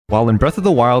While in Breath of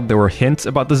the Wild there were hints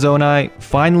about the Zonai,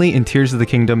 finally in Tears of the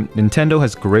Kingdom, Nintendo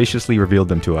has graciously revealed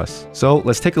them to us. So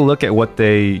let's take a look at what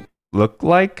they look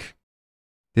like.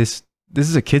 This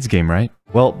is a kid's game, right?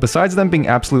 Well, besides them being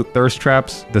absolute thirst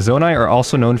traps, the Zonai are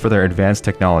also known for their advanced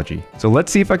technology. So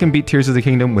let's see if I can beat Tears of the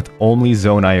Kingdom with only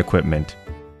Zonai equipment.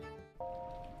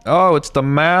 Oh, it's the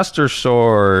Master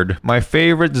Sword. My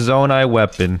favorite Zonai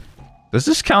weapon. Does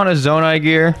this count as Zonai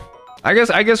gear? I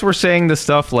guess we're saying the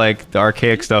stuff like the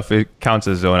archaic stuff, it counts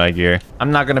as Zonai gear.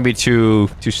 I'm not gonna be too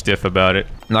stiff about it.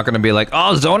 I'm not gonna be like,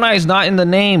 oh, Zonai is not in the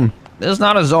name. This is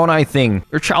not a Zonai thing.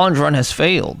 Your challenge run has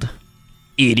failed.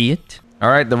 Idiot.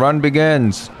 Alright, the run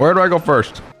begins. Where do I go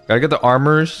first? Gotta get the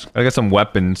armors. Gotta get some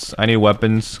weapons. I need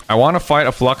weapons. I want to fight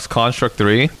a Flux Construct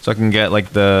 3 so I can get like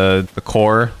the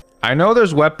core. I know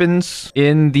there's weapons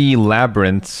in the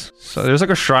labyrinths. So there's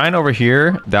like a shrine over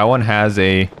here. That one has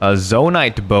a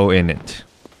Zonaite bow in it.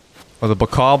 Oh, the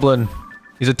Bokoblin.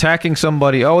 He's attacking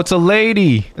somebody. Oh, it's a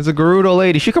lady. It's a Gerudo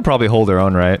lady. She could probably hold her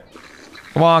own, right?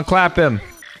 Come on, clap him.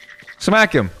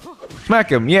 Smack him.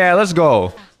 Smack him. Yeah, let's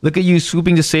go. Look at you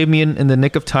swooping to save me in the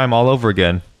nick of time all over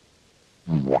again.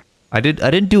 I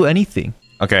didn't do anything.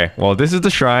 Okay, well, this is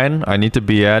the shrine I need to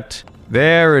be at.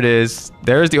 There it is.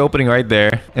 There's the opening right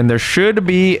there. And there should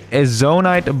be a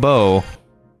Zonaite bow.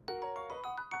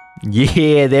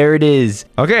 Yeah, there it is.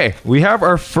 Okay, we have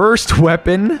our first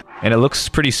weapon. And it looks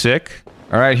pretty sick.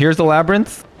 Alright, here's the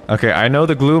labyrinth. Okay, I know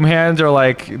the Gloom hands are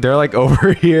like... They're like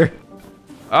over here.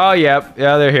 Oh, yep.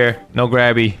 Yeah, they're here. No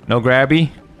grabby. No grabby.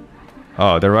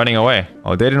 Oh, they're running away.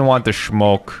 Oh, they didn't want the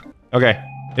smoke. Okay.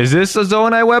 Is this a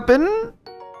Zonai weapon?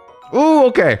 Ooh,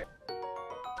 okay.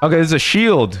 Okay, this is a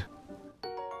shield.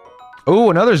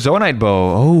 Ooh, another Zonaite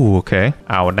bow. Oh, okay.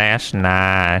 Oh, that's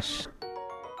nice.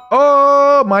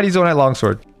 Oh, mighty Zonite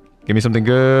longsword. Give me something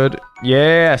good.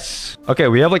 Yes. Okay,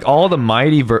 we have like all the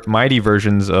mighty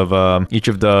versions of each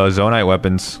of the Zonite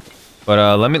weapons.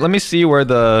 But let me see where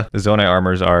the Zonai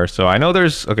armors are. So I know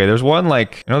there's one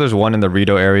like I know there's one in the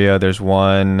Rito area. There's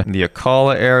one in the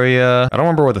Akala area. I don't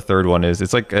remember what the third one is.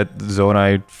 It's like at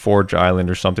Zonai Forge Island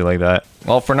or something like that.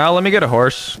 Well, for now, let me get a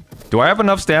horse. Do I have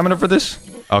enough stamina for this?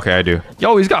 Okay, I do.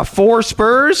 Yo, he's got 4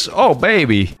 spurs. Oh,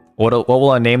 baby. What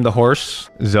will I name the horse?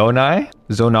 Zonai?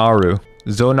 Zonaru.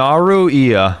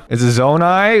 Zonaru-ia. It's a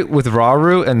Zonai with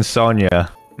Raru and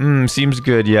Sonya. Seems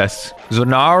good, yes.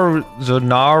 Zonaru-ia.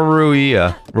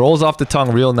 Rolls off the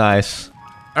tongue real nice.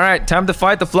 Alright, time to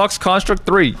fight the Flux Construct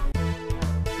 3.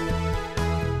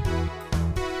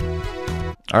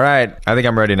 Alright, I think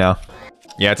I'm ready now.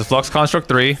 Yeah, it's a Flux Construct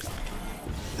 3.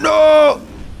 No!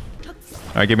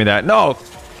 Alright, give me that. No!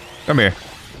 Come here.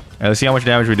 Alright, let's see how much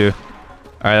damage we do.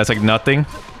 Alright, that's like nothing.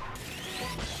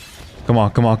 Come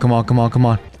on, come on, come on, come on, come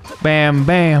on. Bam,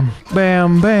 bam,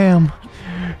 bam, bam.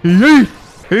 Yeet!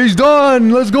 He's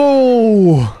done! Let's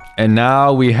go! And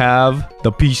now we have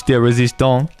the piece de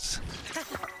resistance.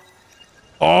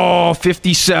 Oh,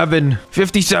 57.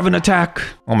 57 attack.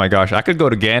 Oh my gosh, I could go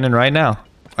to Ganon right now.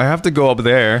 I have to go up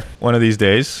there one of these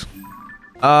days.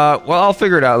 Well, I'll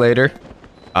figure it out later.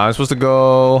 I'm supposed to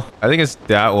go... I think it's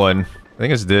that one. I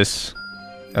think it's this.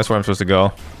 That's where I'm supposed to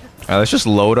go. Let's just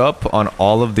load up on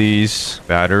all of these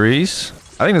batteries.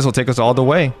 I think this will take us all the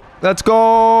way. Let's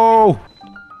go!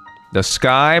 The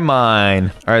Sky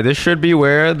Mine. Alright, this should be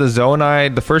where the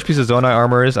Zonai... The first piece of Zonai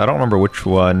armor is. I don't remember which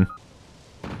one.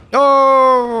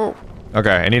 Oh!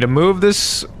 Okay, I need to move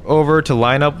this over to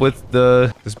line up with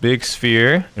this big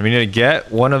sphere. And we need to get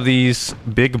one of these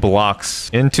big blocks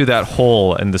into that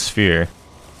hole in the sphere.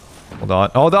 Hold on.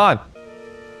 Hold on!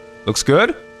 Looks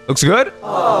good? Looks good?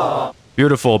 Aww.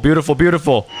 Beautiful, beautiful,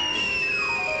 beautiful.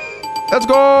 Let's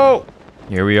go!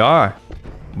 Here we are.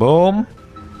 Boom.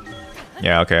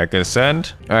 Yeah, okay, I can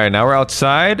ascend. Alright, now we're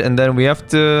outside, and then we have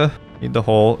to... Need the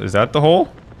hole. Is that the hole?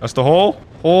 That's the hole?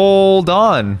 Hold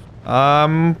on.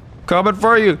 I'm coming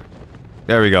for you.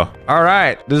 There we go.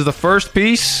 Alright, this is the first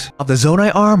piece of the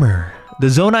Zonai armor. The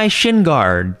Zonai shin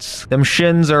guards. Them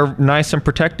shins are nice and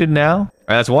protected now. Alright,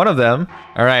 that's one of them.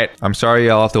 Alright, I'm sorry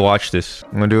I'll have to watch this.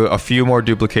 I'm gonna do a few more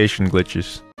duplication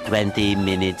glitches. 20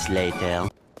 minutes later.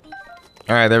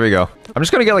 Alright, there we go. I'm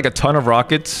just gonna get like a ton of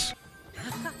rockets.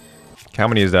 How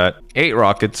many is that? 8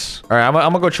 rockets. Alright, I'm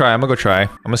gonna go try. I'm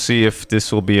gonna see if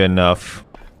this will be enough.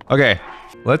 Okay,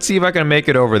 let's see if I can make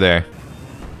it over there.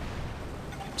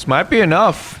 This might be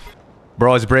enough.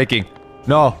 Bro, it's breaking.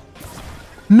 No.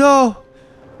 No!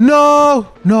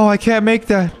 No! No, I can't make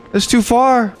that. It's too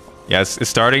far. Yes, it's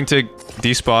starting to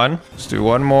despawn. Let's do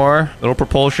one more little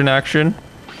propulsion action.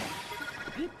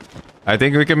 I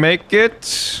think we can make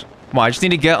it. Come on, I just need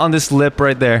to get on this lip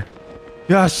right there.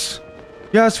 Yes!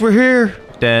 Yes, we're here!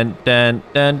 dun dun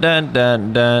dun dun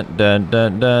dun dun dun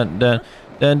dun dun dun.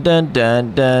 Dun dun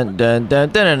dun dun dun dun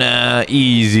dun dun.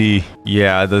 Easy.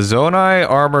 Yeah, the Zonai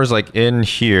armor's like in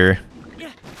here.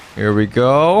 Here we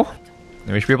go.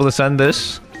 We should be able to send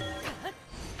this.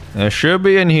 And it should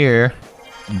be in here.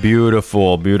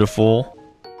 Beautiful, beautiful.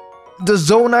 The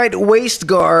Zonaite waist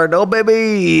guard. Oh,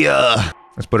 baby.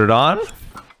 Let's put it on.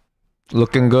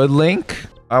 Looking good, Link.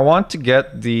 I want to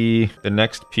get the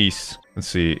next piece. Let's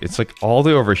see. It's like all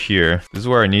the way over here. This is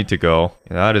where I need to go.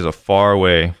 Yeah, that is a far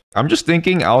way. I'm just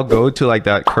thinking I'll go to like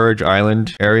that Courage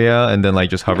Island area and then like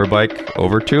just hover bike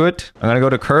over to it. I'm gonna go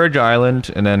to Courage Island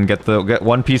and then get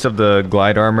one piece of the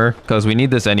glide armor because we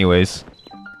need this anyways.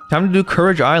 Time to do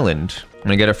Courage Island. I'm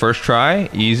gonna get it first try.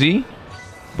 Easy.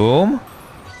 Boom.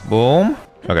 Boom.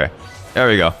 Okay. There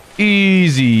we go.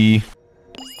 Easy.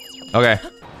 Okay.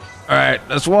 All right.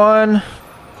 That's one.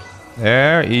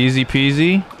 There. Easy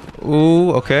peasy.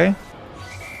 Ooh. Okay.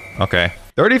 Okay.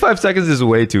 35 seconds is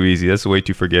way too easy. That's way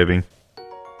too forgiving.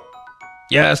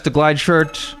 Yes, the glide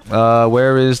shirt.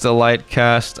 Where is the light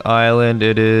cast island?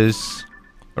 It is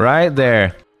right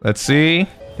there. Let's see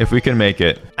if we can make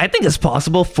it. I think it's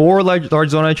possible. 4 large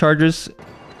Zonai charges.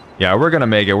 Yeah, we're gonna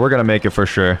make it. We're gonna make it for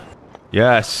sure.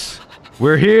 Yes.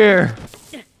 We're here.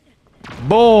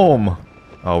 Boom.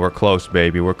 Oh, we're close,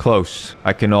 baby. We're close.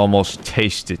 I can almost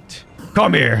taste it.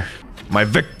 Come here, my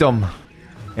victim.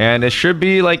 And it should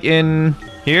be like in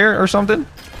here or something.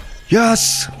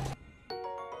 Yes.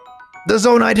 The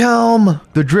Zonaite helm.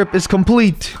 The drip is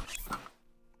complete.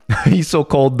 He's so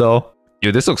cold though.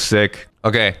 Dude, this looks sick.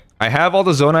 Okay, I have all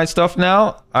the Zonaite stuff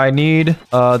now. I need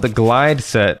the glide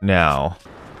set now.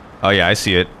 Oh yeah, I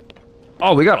see it.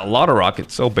 Oh, we got a lot of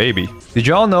rockets. Oh baby. Did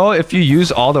y'all know if you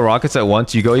use all the rockets at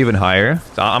once, you go even higher?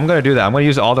 So I'm gonna do that. I'm gonna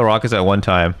use all the rockets at one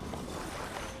time.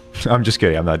 I'm just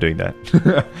kidding. I'm not doing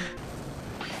that.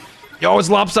 Yo, it's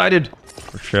lopsided.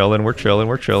 We're chilling. We're chilling.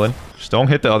 We're chilling. Just don't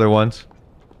hit the other ones.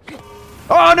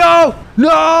 Oh no!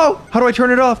 No! How do I turn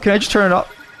it off? Can I just turn it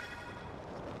off?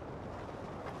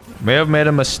 May have made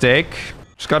a mistake.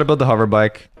 Just gotta build the hover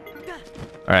bike.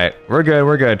 Alright, we're good,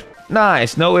 we're good.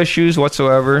 Nice, no issues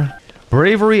whatsoever.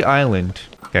 Bravery Island.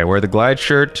 Okay, wear the glide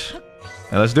shirt.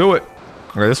 And let's do it.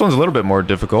 Okay, this one's a little bit more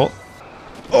difficult.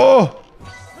 Oh!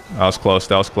 That was close,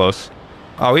 that was close.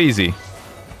 Oh, easy.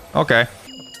 Okay.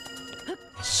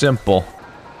 Simple.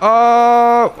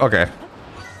 Oh, okay.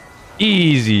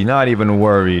 Easy, not even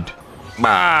worried.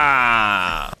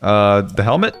 Ah! The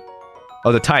helmet?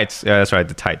 Oh, the tights. Yeah, that's right,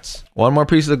 the tights. One more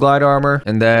piece of the glide armor,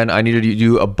 and then I needed to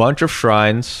do a bunch of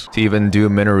shrines to even do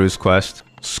Mineru's quest.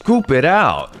 Scoop it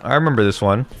out. I remember this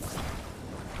one.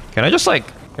 Can I just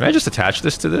attach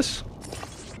this to this?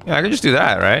 Yeah, I can just do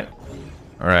that, right?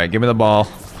 All right, give me the ball.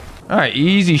 All right,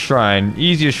 easy shrine.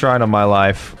 Easiest shrine of my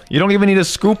life. You don't even need to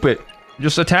scoop it.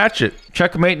 Just attach it.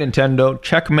 Checkmate, Nintendo.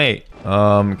 Checkmate.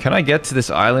 Can I get to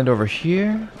this island over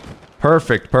here?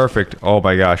 Perfect, perfect. Oh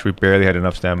my gosh, we barely had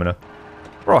enough stamina.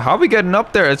 Bro, how are we getting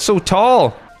up there? It's so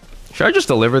tall. Should I just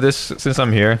deliver this since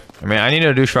I'm here? I mean, I need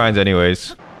to do shrines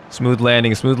anyways. Smooth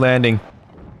landing, smooth landing.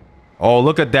 Oh,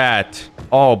 look at that.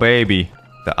 Oh, baby.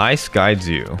 The ice guides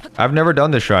you. I've never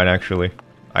done this shrine, actually.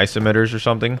 Ice emitters or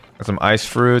something. Got some ice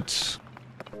fruits.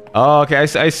 Oh, okay.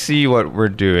 I see what we're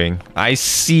doing. I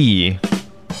see.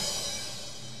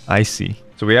 I see.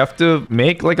 So we have to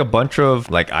make like a bunch of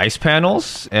like ice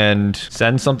panels and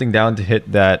send something down to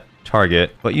hit that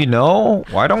target. But you know,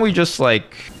 why don't we just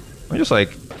like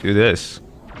do this?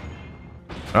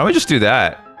 Why don't we just do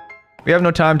that? We have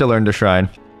no time to learn the shrine.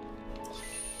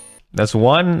 That's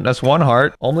one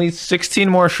heart. Only 16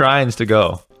 more shrines to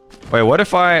go. Wait, what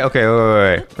if I... Okay,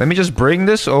 wait. Let me just bring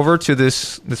this over to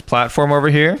this platform over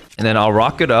here. And then I'll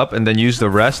rock it up and then use the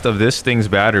rest of this thing's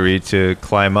battery to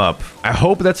climb up. I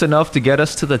hope that's enough to get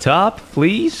us to the top.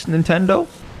 Please, Nintendo?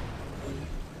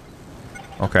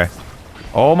 Okay.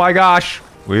 Oh my gosh.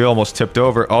 We almost tipped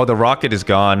over. Oh, the rocket is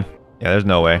gone. Yeah, there's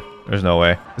no way. There's no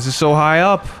way. This is so high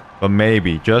up. But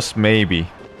maybe, just maybe.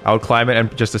 I would climb it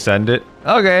and just ascend it.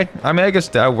 Okay. I mean, I guess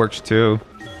that works too.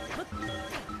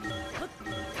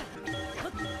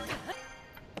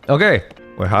 Okay.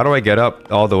 Wait, how do I get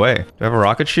up all the way? Do I have a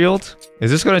rocket shield?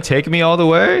 Is this gonna take me all the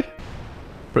way?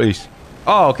 Please.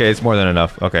 Oh, okay. It's more than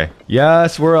enough. Okay.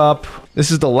 Yes, we're up.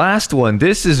 This is the last one.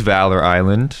 This is Valor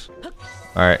Island.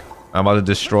 Alright. I'm about to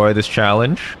destroy this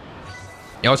challenge.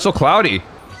 Yo, it's so cloudy.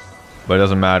 But it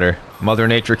doesn't matter. Mother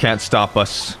Nature can't stop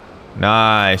us.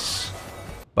 Nice.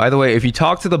 By the way, if you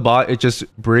talk to the bot, it just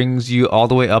brings you all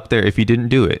the way up there if you didn't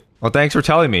do it. Well, thanks for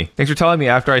telling me. Thanks for telling me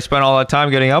after I spent all that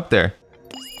time getting up there.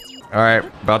 Alright,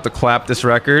 about to clap this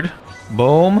record.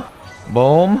 Boom.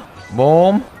 Boom.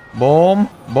 Boom. Boom.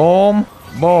 Boom.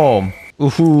 Boom.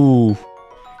 Ooh.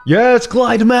 Yes,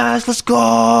 glide mask. Let's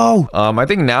go. I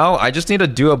think now I just need to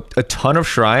do a ton of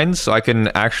shrines so I can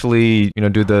actually, you know,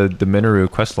 do the Mineru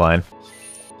quest line.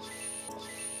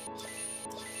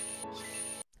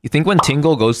 You think when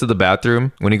Tingle goes to the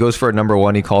bathroom, when he goes for a number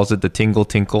 1, he calls it the Tingle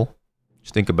Tinkle?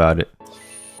 Just think about it.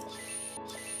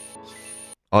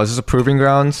 Oh, is this a proving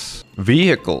grounds?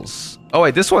 Vehicles. Oh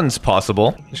wait, this one's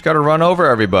possible. Just gotta run over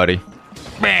everybody.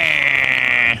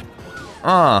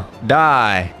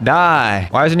 Die. Die.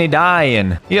 Why isn't he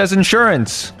dying? He has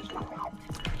insurance.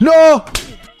 No!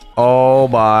 Oh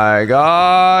my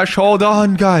gosh. Hold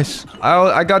on, guys.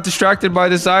 I got distracted by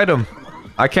this item.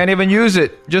 I can't even use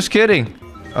it. Just kidding.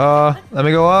 Let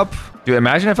me go up. Dude,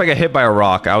 imagine if I get hit by a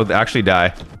rock. I would actually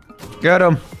die. Get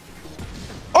him.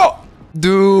 Oh!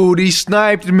 Dude, he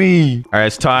sniped me. Alright,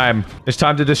 it's time. It's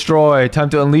time to destroy. Time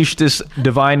to unleash this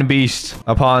divine beast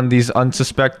upon these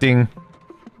unsuspecting...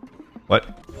 What?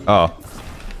 Oh.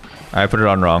 I put it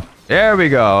on wrong. There we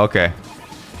go. Okay.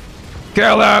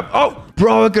 Kill him. Oh,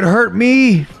 bro, it could hurt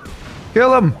me.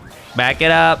 Kill him. Back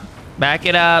it up. Back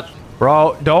it up.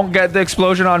 Bro, don't get the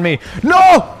explosion on me.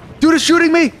 No! Dude, it's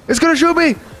shooting me. It's gonna shoot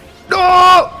me.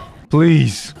 No!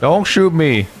 Please, don't shoot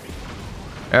me.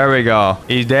 There we go.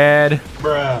 He's dead.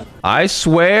 Bruh. I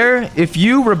swear, if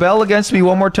you rebel against me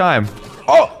one more time...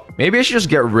 Oh! Maybe I should just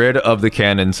get rid of the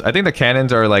cannons. I think the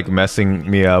cannons are, like, messing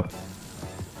me up.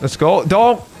 Let's go.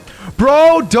 Don't...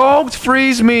 Bro, don't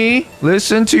freeze me.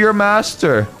 Listen to your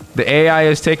master. The AI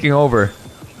is taking over.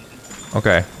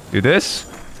 Okay. Do this.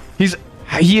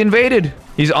 He invaded.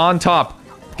 He's on top.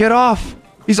 Get off.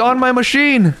 He's on my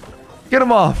machine. Get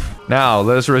him off. Now,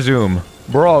 let us resume.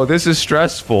 Bro, this is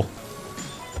stressful.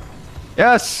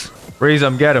 Yes. Freeze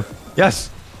him. Get him. Yes.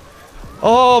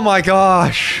 Oh my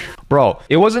gosh. Bro,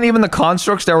 it wasn't even the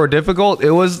constructs that were difficult.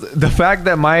 It was the fact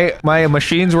that my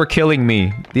machines were killing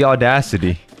me. The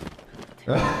audacity.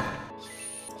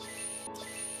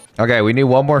 Okay, we need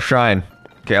one more shrine.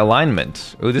 Okay,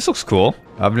 alignment. Ooh, this looks cool.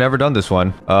 I've never done this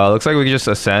one. Looks like we can just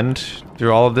ascend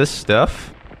through all of this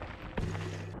stuff.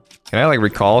 Can I, like,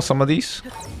 recall some of these?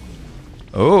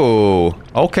 Oh,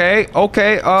 okay,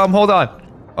 okay. Hold on.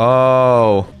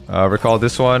 Oh, recall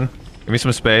this one. Give me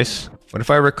some space. What if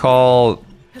I recall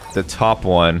the top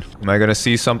one? Am I gonna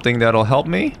see something that'll help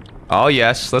me? Oh,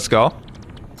 yes. Let's go.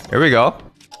 Here we go.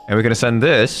 And we can ascend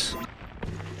this.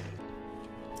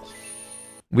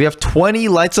 We have 20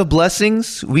 lights of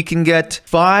blessings. We can get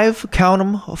 5, count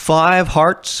them, 5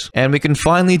 hearts. And we can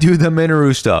finally do the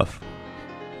Mineru stuff.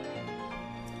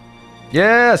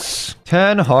 Yes!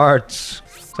 10 hearts.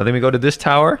 So then we go to this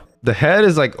tower. The head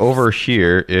is like over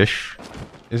here-ish.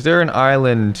 Is there an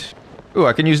island? Ooh,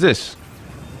 I can use this.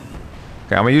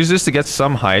 Okay, I'm gonna use this to get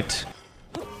some height.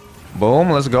 Boom,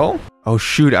 let's go. Oh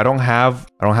shoot, I don't have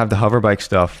the hover bike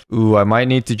stuff. Ooh, I might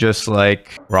need to just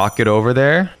like rocket over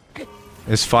there.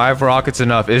 Is 5 rockets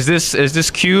enough? Is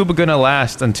this cube gonna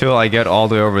last until I get all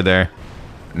the way over there?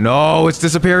 No, it's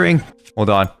disappearing. Hold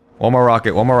on. One more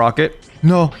rocket, one more rocket.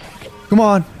 No. Come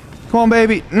on. Come on,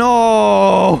 baby.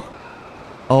 No.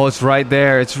 Oh, it's right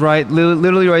there. It's right,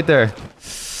 literally right there.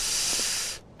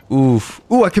 Oof.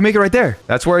 Ooh, I can make it right there.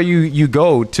 That's where you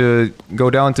go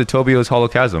down to Tobio's Hollow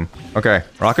Chasm. Okay.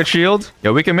 Rocket shield.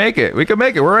 Yeah, we can make it. We can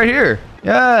make it. We're right here.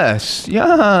 Yes.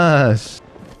 Yes.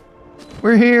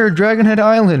 We're here. Dragonhead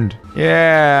Island.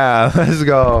 Yeah. Let's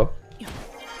go.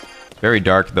 Very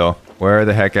dark, though. Where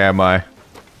the heck am I?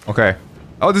 Okay.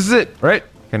 Oh, this is it, right?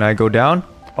 Can I go down?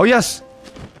 Oh, yes.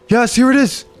 Yes, here it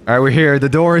is. All right, we're here. The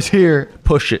door is here.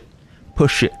 Push it.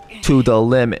 Push it to the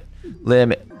limit.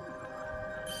 Limit.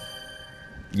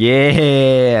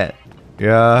 Yeah.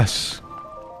 Yes.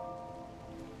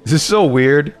 This is so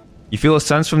weird. You feel a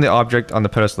sense from the object on the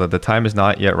pedestal that the time is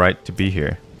not yet right to be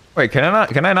here. Wait, can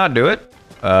I not do it?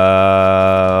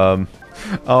 Oh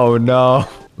no.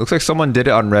 Looks like someone did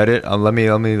it on Reddit. Let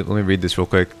me read this real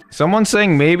quick. Someone's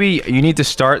saying maybe you need to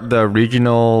start the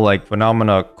regional like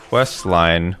phenomena quest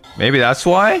line. Maybe that's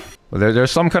why? Well,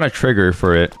 there's some kind of trigger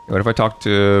for it. What if I talk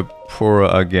to Pura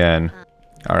again?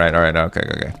 All right,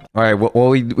 okay. All right, well,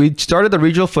 we started the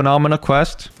regional phenomena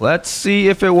quest. Let's see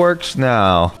if it works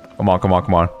now. Come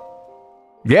on.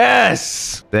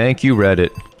 Yes! Thank you,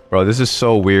 Reddit. Bro, this is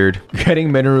so weird.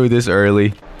 Getting Mineru this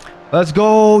early. Let's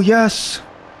go, yes!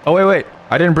 Oh, wait.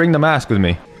 I didn't bring the mask with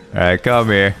me. All right, come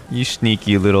here. You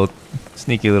sneaky little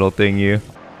thing, you.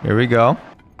 Here we go.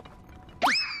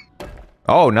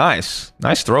 Oh, nice.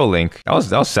 Nice throw, Link. That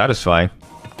was satisfying.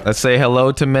 Let's say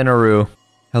hello to Mineru.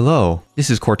 Hello, this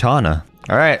is Cortana.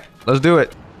 All right, let's do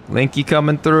it. Linky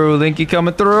coming through.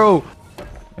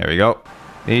 There we go.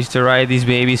 They used to ride these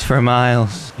babies for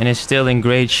miles, and it's still in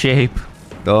great shape.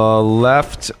 The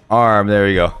left arm. There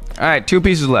we go. All right, 2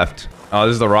 pieces left. Oh,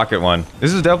 this is the rocket one.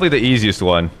 This is definitely the easiest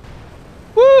one.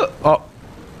 Woo! Oh.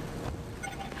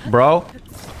 Bro.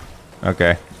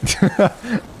 Okay.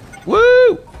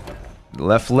 Woo!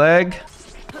 Left leg.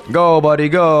 Go, buddy,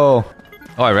 go.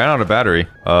 Oh, I ran out of battery.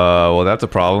 Well, that's a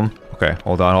problem. Okay,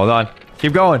 hold on, hold on.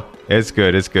 Keep going. It's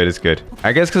good, it's good, it's good.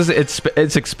 I guess because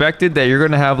it's expected that you're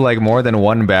gonna have like more than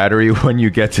 1 battery when you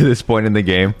get to this point in the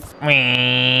game.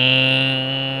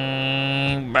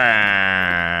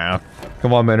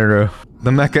 Come on, Mineru.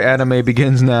 The mecha anime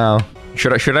begins now.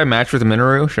 Should I match with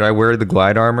Mineru? Should I wear the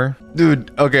glide armor?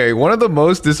 Dude, okay, one of the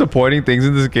most disappointing things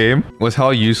in this game was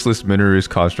how useless Mineru's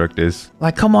construct is.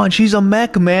 Like, come on, she's a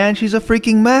mech, man. She's a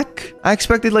freaking mech. I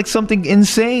expected like something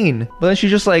insane. But then she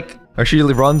just like, or she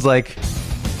runs like,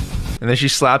 and then she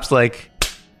slaps like,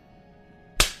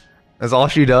 that's all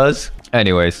she does.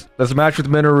 Anyways, let's match with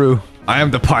Mineru. I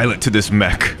am the pilot to this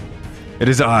mech. It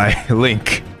is I,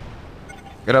 Link.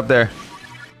 Get up there.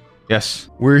 Yes.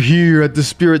 We're here at the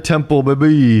Spirit Temple,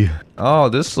 baby. Oh,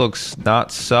 this looks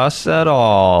not sus at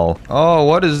all. Oh,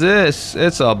 what is this?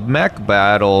 It's a mech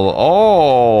battle.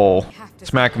 Oh.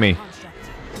 Smack me.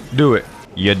 Do it.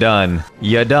 You done.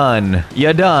 You done.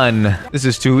 You done. This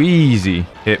is too easy.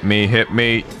 Hit me, hit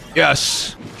me.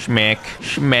 Yes. Schmack,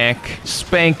 schmack.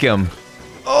 Spank him.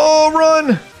 Oh,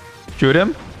 run. Shoot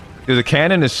him. Dude, the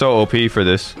cannon is so OP for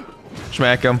this.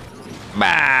 Smack him.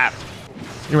 Bah.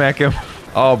 Smack him.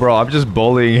 Oh, bro, I'm just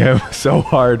bullying him so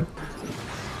hard.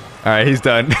 Alright, he's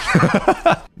done.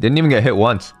 Didn't even get hit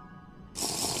once.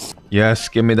 Yes,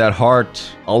 give me that heart.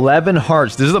 11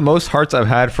 hearts. This is the most hearts I've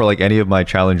had for, like, any of my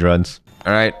challenge runs.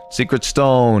 Alright, Secret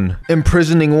Stone.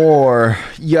 Imprisoning War.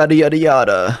 Yada, yada,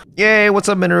 yada. Yay, what's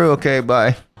up, Mineru? Okay,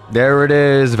 bye. There it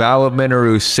is. Vow of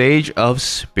Mineru. Sage of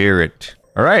Spirit.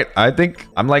 Alright, I think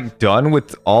I'm, like, done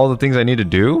with all the things I need to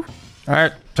do.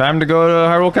 Alright, time to go to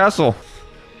Hyrule Castle.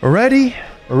 Ready?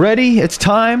 Ready? It's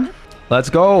time.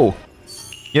 Let's go.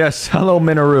 Yes, hello,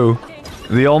 Mineru.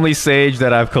 The only sage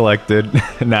that I've collected.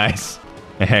 Nice.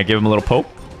 Give him a little poke.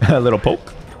 A little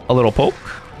poke. A little poke.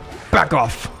 Back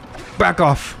off. Back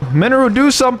off. Mineru,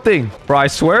 do something. Bro, I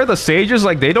swear the sages,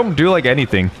 like, they don't do, like,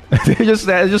 anything. They just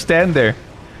stand there.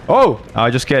 Oh,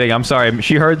 just kidding. I'm sorry.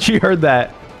 She heard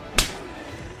that.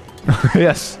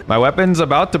 Yes. My weapon's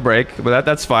about to break, but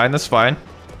that's fine. That's fine.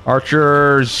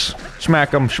 Archers. Smack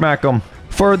them, smack them.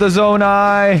 For the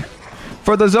Zonai!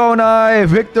 For the Zonai!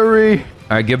 Victory!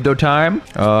 Alright, Gibdo time.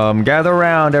 Gather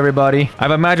around, everybody. I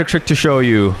have a magic trick to show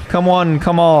you. Come on,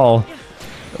 come all.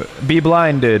 Be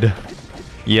blinded.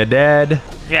 You dead?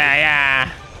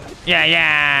 Yeah.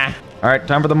 Alright,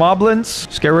 time for the moblins.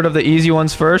 Let's get rid of the easy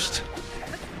ones first.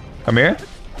 Come here.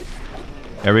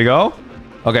 There we go.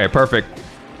 Okay, perfect.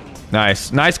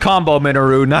 Nice. Nice combo,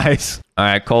 Mineru. Nice.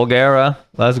 Alright, Colgera.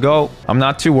 Let's go. I'm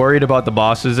not too worried about the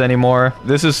bosses anymore.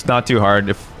 This is not too hard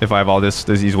if I have all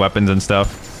these weapons and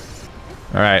stuff.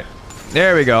 Alright.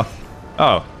 There we go.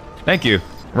 Oh, thank you.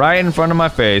 Right in front of my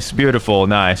face. Beautiful.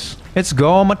 Nice. It's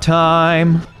Goma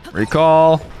time.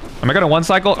 Recall. Am I gonna one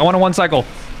cycle? I want a one cycle.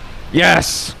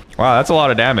 Yes! Wow, that's a lot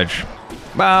of damage.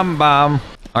 Bam, bam.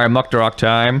 Alright, Muktarok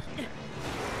time.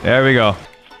 There we go.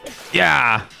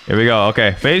 Yeah! Here we go.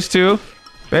 Okay, phase 2.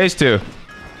 Phase 2.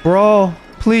 Bro,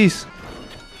 please.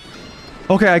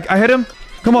 Okay, I hit him.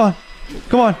 Come on.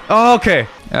 Come on. Oh, okay.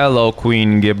 Hello,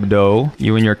 Queen Gibdo.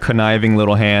 You and your conniving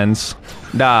little hands.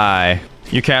 Die.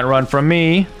 You can't run from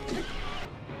me.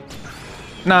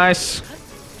 Nice.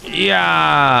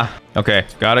 Yeah. Okay,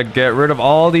 gotta get rid of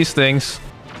all these things.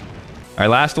 Alright,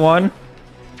 last one.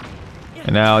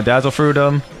 And now Dazzle Fruit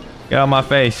him. Get out of my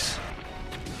face.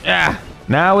 Yeah.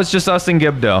 Now it's just us and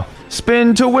Gibdo.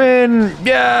 Spin to win!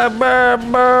 Yeah! Burr,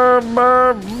 burr,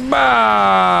 burr,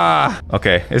 bah!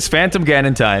 Okay, it's Phantom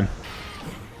Ganon time.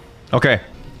 Okay.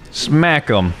 Smack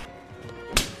him.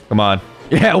 Come on.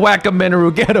 Yeah, whack him,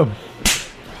 Mineru. Get him!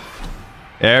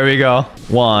 There we go.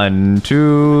 1,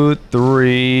 2,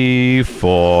 3,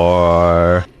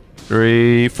 4.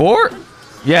 3, 4?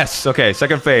 Yes, okay,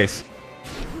 second phase.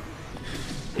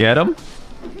 Get him.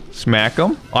 Smack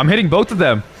him. Oh, I'm hitting both of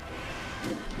them.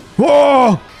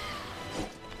 Whoa!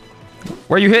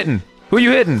 Where are you hitting? Who are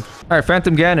you hitting? Alright,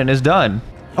 Phantom Ganon is done.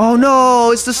 Oh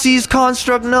no, it's the Seized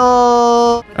Construct,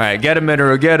 no! Alright, get him,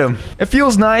 Mineru, get him. It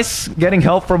feels nice getting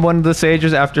help from one of the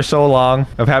sages after so long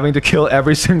of having to kill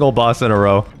every single boss in a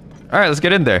row. Alright, let's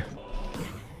get in there.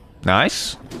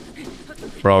 Nice.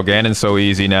 Bro, Ganon's so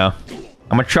easy now.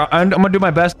 I'm gonna do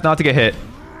my best not to get hit.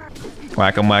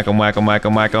 Whack him, whack him, whack him, whack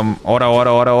him, whack him. Ora,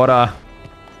 ora, ora, ora.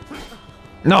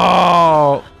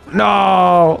 No!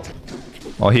 No!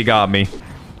 Oh, he got me.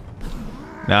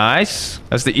 Nice.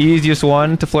 That's the easiest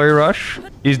one to flurry rush.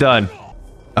 He's done.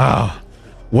 Oh,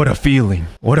 what a feeling.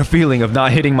 What a feeling of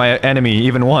not hitting my enemy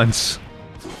even once.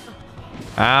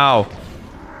 Ow.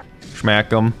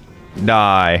 Smack him.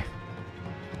 Die.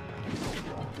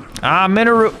 Ah,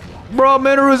 Mineru. Bro,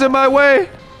 Mineru's in my way.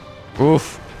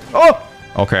 Oof. Oh!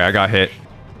 Okay, I got hit.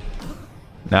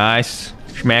 Nice.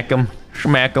 Smack him.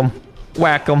 Smack him.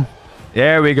 Whack him.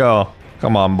 There we go.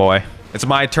 Come on, boy. It's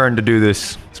my turn to do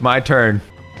this. It's my turn.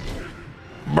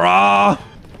 Bro!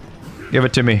 Give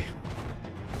it to me.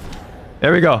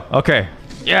 There we go. Okay.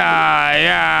 Yeah.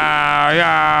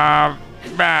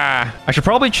 I should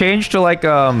probably change to like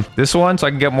this one so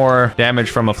I can get more damage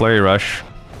from a flurry rush.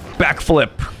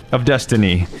 Backflip of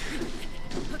destiny.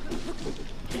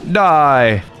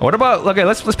 Die. What about? Okay,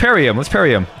 let's parry him. Let's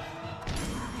parry him.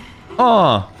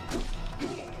 Oh.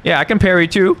 Yeah, I can parry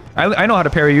too. I know how to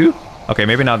parry you. Okay,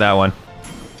 maybe not that one.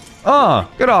 Oh,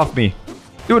 get off me.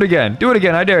 Do it again. Do it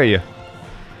again. I dare you.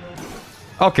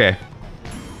 Okay.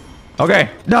 Okay,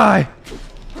 die.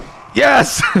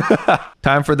 Yes.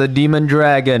 Time for the demon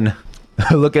dragon.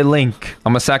 Look at Link.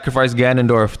 I'm gonna sacrifice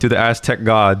Ganondorf to the Aztec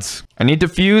gods. I need to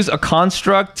fuse a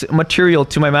construct material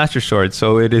to my Master Sword,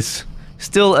 so it is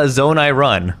still a Zonai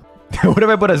run. What if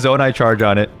I put a Zonai charge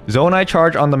on it? Zonai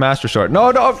charge on the Master Sword.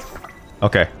 No.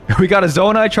 Okay, we got a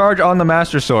Zonai charge on the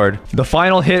Master Sword. The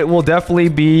final hit will definitely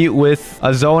be with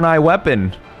a Zonai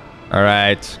weapon. All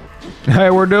right. Hey,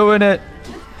 we're doing it.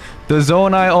 The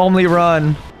Zonai only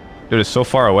run. Dude, it's so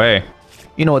far away.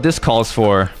 You know what this calls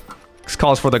for? This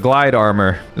calls for the glide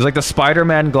armor. It's like the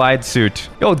Spider-Man glide suit.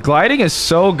 Yo, gliding is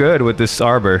so good with this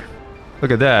arbor.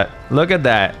 Look at that. Look at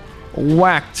that.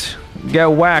 Whacked. Get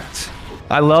whacked.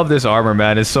 I love this armor,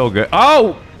 man. It's so good.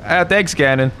 Oh! Thanks,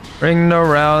 Ganon. Ring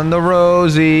around the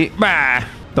rosy. Bah!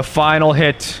 The final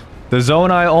hit. The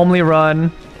Zonai only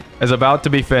run is about to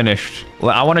be finished.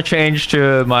 I want to change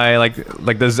to my, like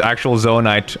this actual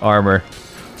Zonaite armor.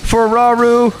 For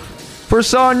Raru, for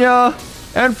Sonya,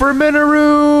 and for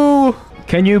Mineru!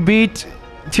 Can you beat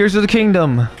Tears of the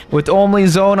Kingdom with only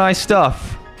Zonai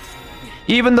stuff?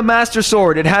 Even the Master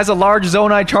Sword, it has a large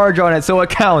Zonai charge on it, so it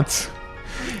counts.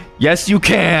 Yes, you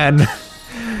can.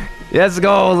 Let's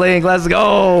go, Link. Let's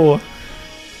go.